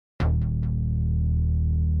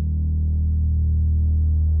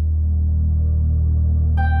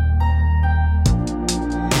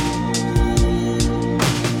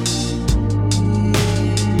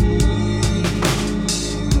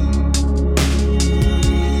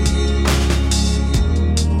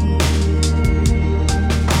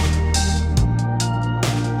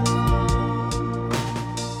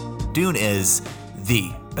is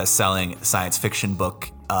the best-selling science fiction book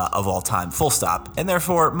of all time, full stop, and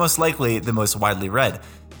therefore most likely the most widely read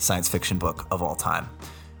science fiction book of all time.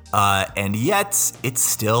 And yet it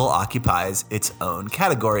still occupies its own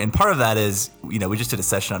category. And part of that is, we just did a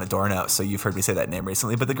session on Adorno, so you've heard me say that name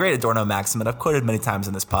recently, but the great Adorno maxim that I've quoted many times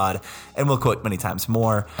in this pod, and will quote many times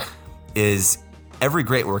more, is every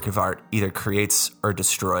great work of art either creates or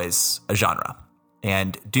destroys a genre.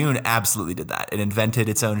 And Dune absolutely did that. It invented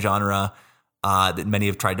its own genre that many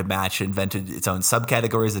have tried to match, invented its own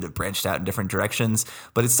subcategories that have branched out in different directions,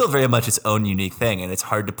 but it's still very much its own unique thing, and it's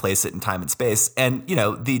hard to place it in time and space. And,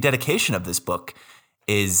 the dedication of this book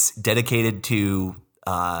is dedicated to,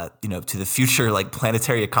 to the future, like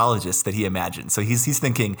planetary ecologists that he imagined. So he's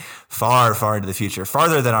thinking far, far into the future,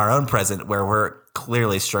 farther than our own present, where we're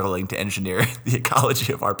clearly struggling to engineer the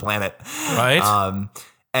ecology of our planet. Right.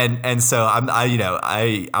 And so I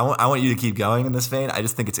want you to keep going in this vein. I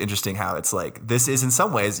just think it's interesting how it's like, this is in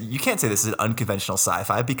some ways, you can't say this is an unconventional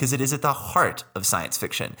sci-fi because it is at the heart of science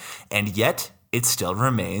fiction. And yet it still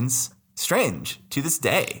remains strange to this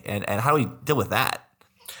day. And how do we deal with that?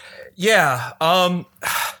 Yeah.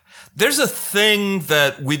 There's a thing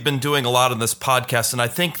that we've been doing a lot on this podcast, and I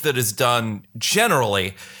think that is done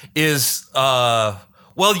generally is,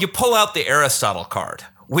 you pull out the Aristotle card.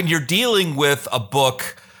 When you're dealing with a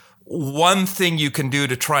book, one thing you can do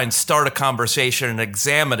to try and start a conversation and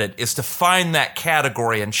examine it is to find that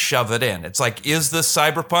category and shove it in. It's like, is this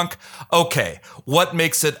cyberpunk? Okay, what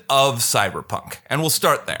makes it of cyberpunk? And we'll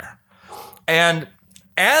start there. And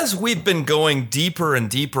as we've been going deeper and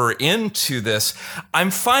deeper into this,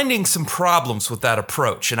 I'm finding some problems with that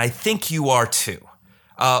approach, and I think you are too.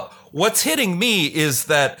 What's hitting me is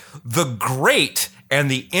that the great and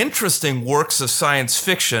the interesting works of science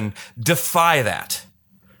fiction defy that.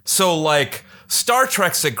 So, like, Star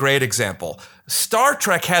Trek's a great example. Star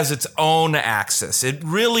Trek has its own axis. It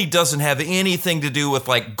really doesn't have anything to do with,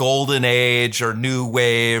 like, Golden Age or New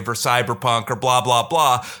Wave or Cyberpunk or blah, blah,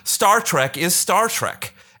 blah. Star Trek is Star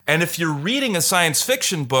Trek. And if you're reading a science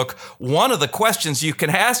fiction book, one of the questions you can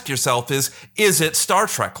ask yourself is it Star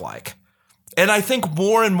Trek-like? And I think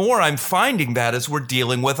more and more I'm finding that as we're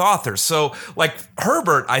dealing with authors. So, like,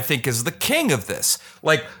 Herbert, I think, is the king of this.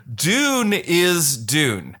 Like, Dune is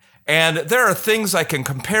Dune. And there are things I can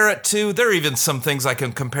compare it to. There are even some things I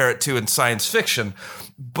can compare it to in science fiction.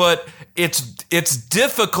 But it's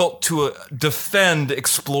difficult to defend not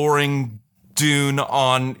exploring Dune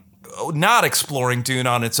on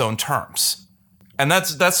its own terms. And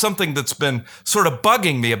that's something that's been sort of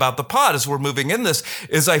bugging me about the pod as we're moving in this,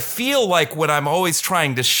 is I feel like when I'm always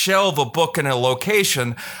trying to shelve a book in a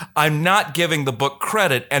location, I'm not giving the book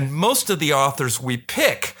credit. And most of the authors we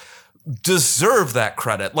pick deserve that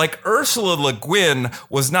credit. Like Ursula Le Guin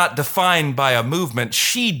was not defined by a movement.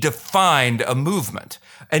 She defined a movement.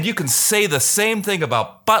 And you can say the same thing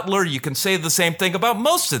about Butler. You can say the same thing about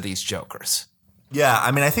most of these jokers. Yeah,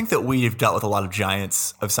 I mean, I think that we've dealt with a lot of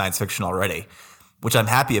giants of science fiction already, which I'm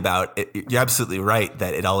happy about. You're absolutely right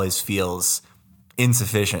that it always feels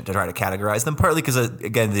insufficient to try to categorize them, partly because,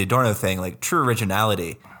 again, the Adorno thing, like true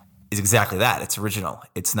originality is exactly that. It's original.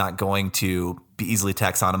 It's not going to be easily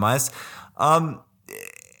taxonomized.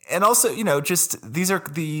 And also, just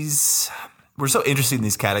we're so interested in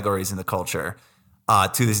these categories in the culture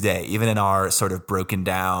to this day, even in our sort of broken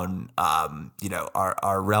down,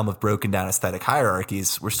 our realm of broken down aesthetic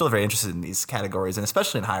hierarchies, we're still very interested in these categories, and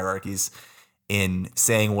especially in hierarchies, in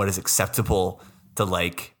saying what is acceptable to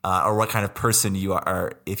like, or what kind of person you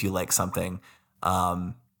are if you like something.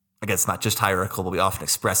 Again, it's not just hierarchical, but we often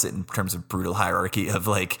express it in terms of brutal hierarchy of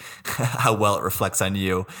like how well it reflects on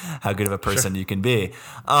you, how good of a person you can be.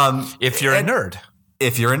 If you're a nerd.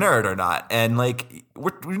 If you're a nerd or not. And like,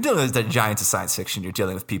 we're dealing with the giants of science fiction. You're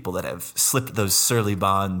dealing with people that have slipped those surly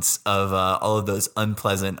bonds of all of those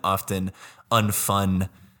unpleasant, often unfun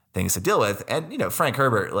things to deal with. And, Frank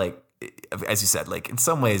Herbert, like, as you said, like in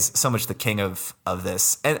some ways, so much the king of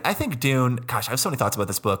this. And I think Dune, gosh, I have so many thoughts about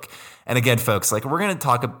this book. And again, folks, like we're going to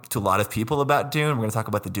talk to a lot of people about Dune. We're going to talk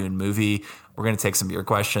about the Dune movie. We're going to take some of your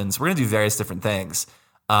questions. We're going to do various different things.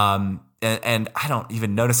 And I don't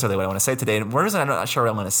even know necessarily what I want to say today. And one reason I'm not sure what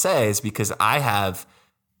I'm going to say is because I have,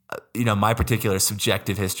 my particular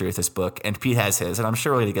subjective history with this book, and Pete has his, and I'm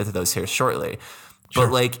sure we're going to get to those here shortly. Sure.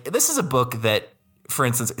 But like, this is a book that, for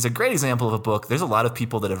instance, is a great example of a book. There's a lot of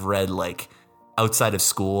people that have read, like, outside of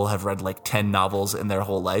school, have read like 10 novels in their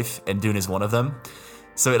whole life, and Dune is one of them.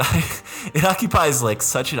 So it occupies like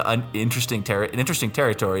such an interesting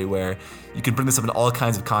territory where you can bring this up in all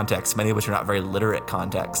kinds of contexts, many of which are not very literate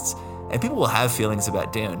contexts, and people will have feelings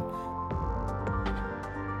about Dune.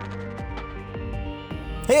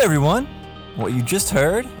 Hey everyone, What you just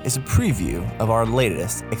heard is a preview of our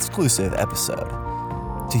latest exclusive episode.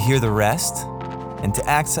 To hear the rest, and to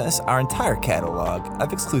access our entire catalog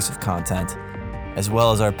of exclusive content, as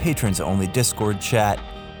well as our patrons-only Discord chat,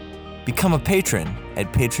 become a patron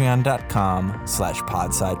at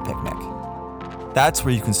patreon.com/podsidepicnic. That's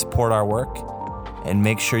where you can support our work and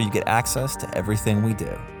make sure you get access to everything we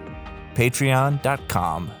do.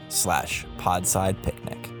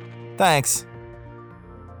 patreon.com/podsidepicnic. Thanks.